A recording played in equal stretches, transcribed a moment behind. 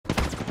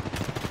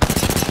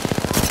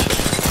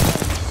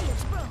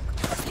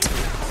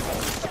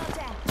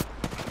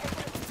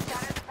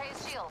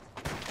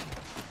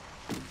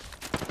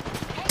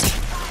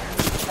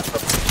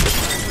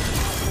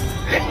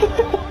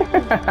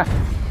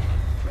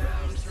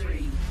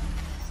3.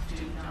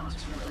 Do not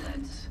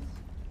relent.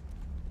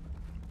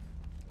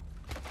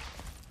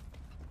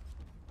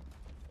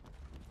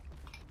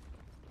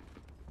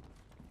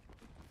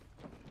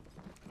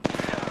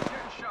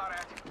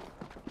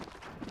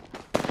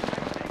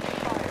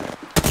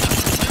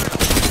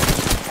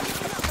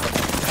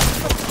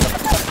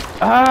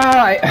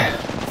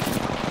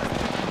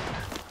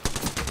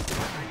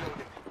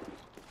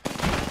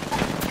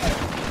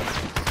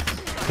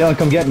 Dylan,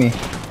 come get me.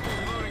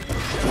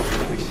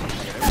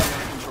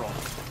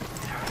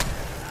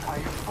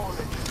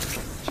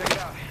 Check it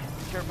out.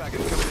 Care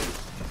package coming in.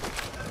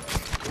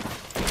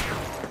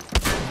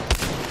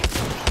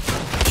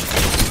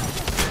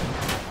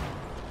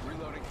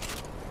 Reloading.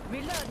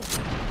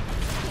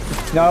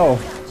 No.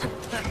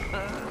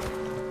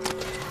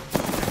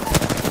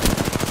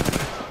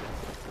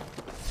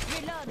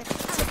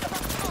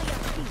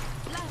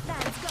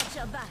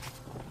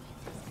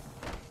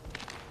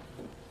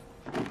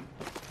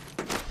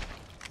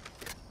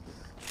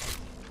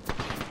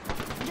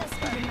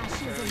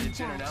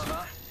 Dinner now,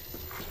 huh?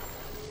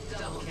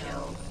 Double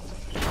kill.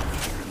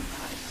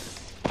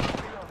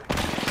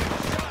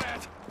 Shot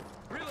at!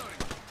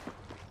 Reloading.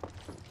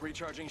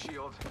 Recharging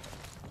shield.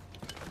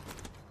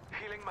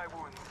 Healing my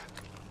wounds.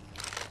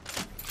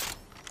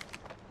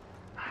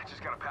 I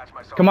just gotta patch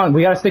myself. Come on,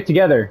 we gotta stick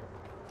together.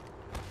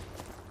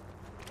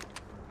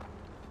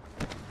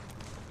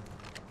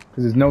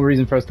 Because there's no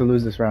reason for us to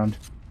lose this round.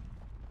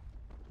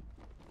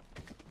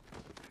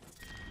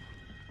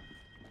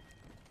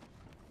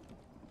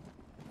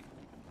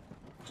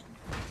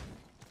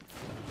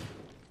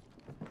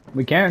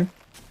 We can.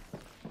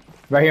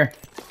 Right here.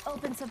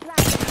 Open supply.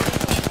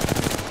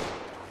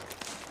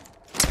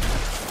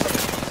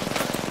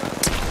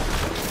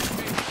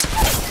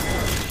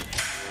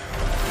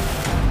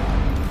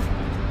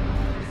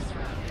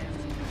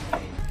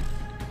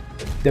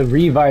 The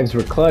revives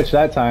were clutch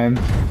that time.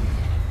 Round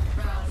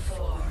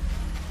 4.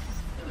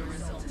 The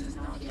result is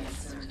not yet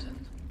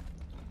certain.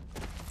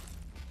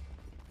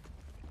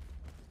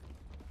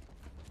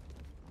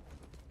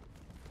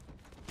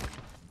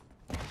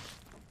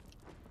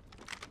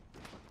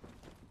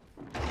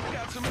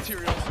 Got some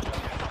materials.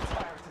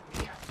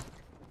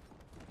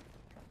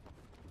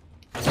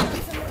 Some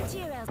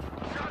materials.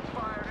 Shots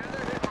fired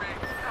and they're hitting me.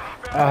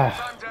 Ah,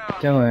 I'm down.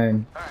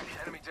 Dylan. Alright,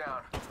 enemy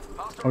down.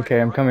 Hostile Okay,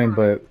 I'm coming,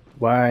 but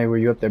why were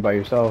you up there by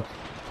yourself?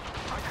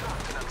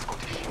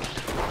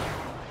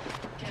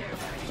 Care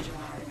package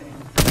arriving.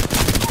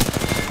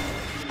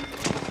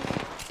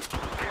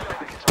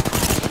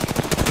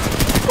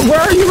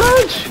 Where are you,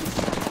 Raj?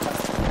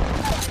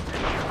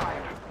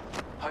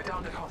 I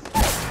downed the host.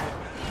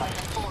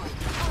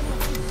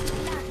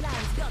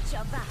 Lifelines got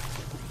your back.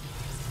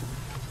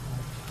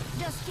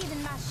 Just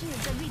giving my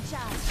shields a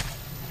recharge.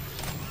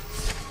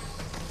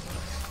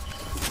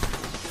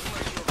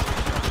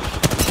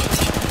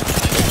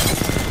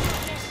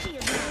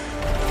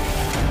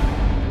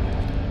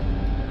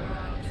 The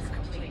round is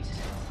complete.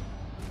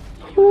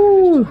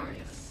 Woo.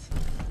 Victorious.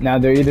 Now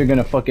they're either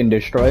gonna fucking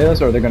destroy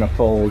us or they're gonna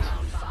fold.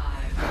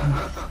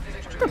 Round 5.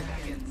 Victory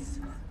beckons.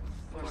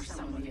 For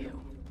some of you.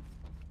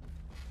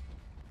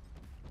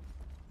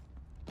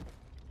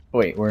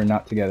 Wait, we're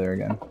not together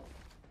again.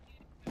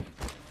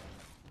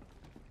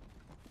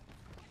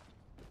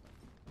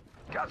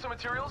 Got some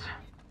materials?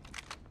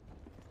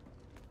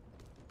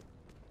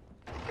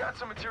 Got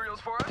some materials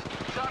for us?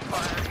 Shot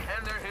fired,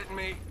 and they're hitting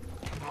me.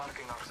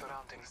 Marking our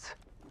surroundings.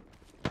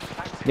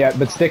 Yeah,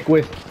 but stick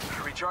with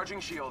Recharging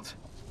shields.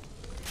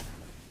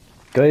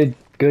 good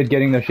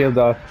getting the shields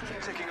off.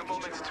 Taking a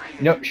moment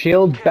to No,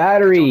 shield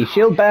battery,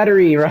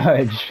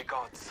 Raj. the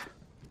gods.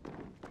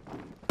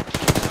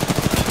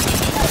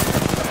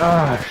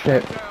 Ah,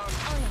 shit.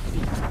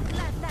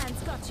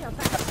 Lifelines got your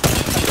back.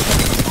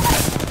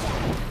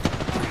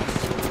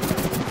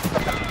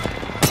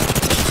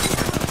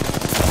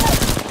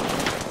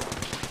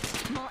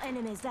 More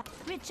enemies that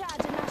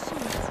recharging our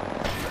shields.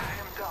 I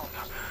am down,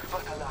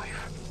 but alive.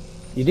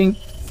 You didn't.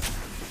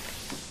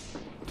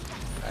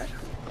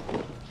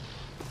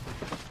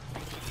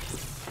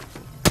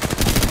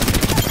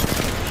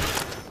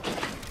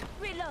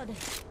 Reload.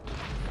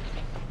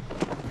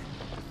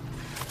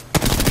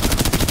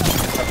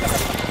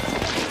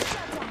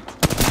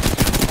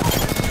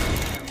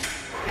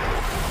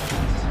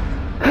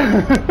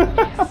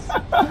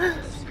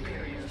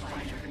 Superior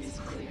fighter is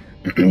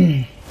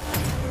clear.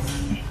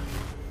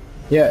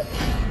 Yeah.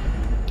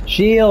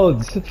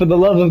 Shields! For the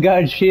love of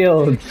God,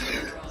 shields!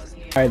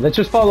 Alright, let's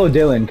just follow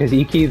Dylan, because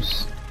he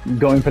keeps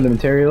going for the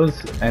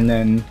materials, and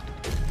then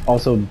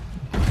also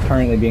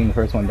currently being the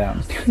first one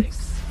down.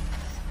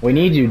 We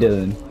need you,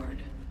 Dylan.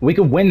 We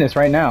could win this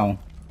right now.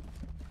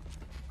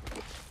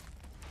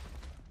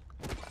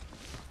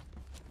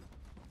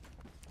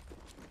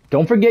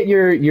 Don't forget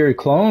your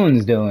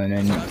clones, Dylan,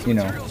 and, you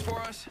know. Materials for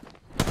us?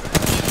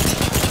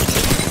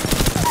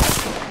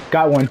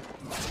 Got one.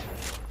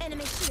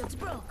 Enemy shields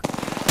broke.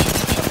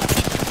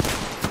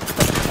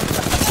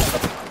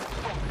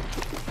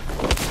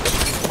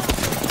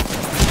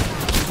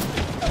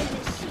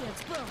 Enemy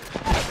shields broke.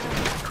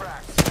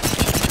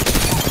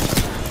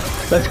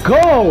 Let's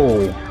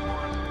go!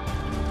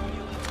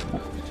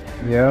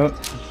 Yep.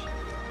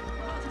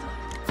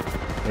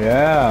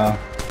 Yeah.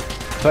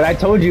 But I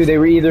told you they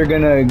were either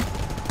gonna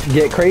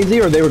get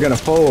crazy or they were gonna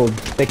fold.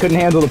 They couldn't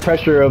handle the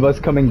pressure of us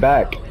coming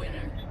back.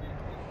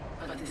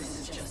 But this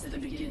is just the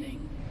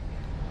beginning.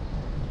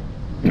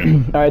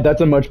 Alright, that's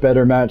a much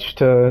better match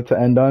to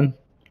end on.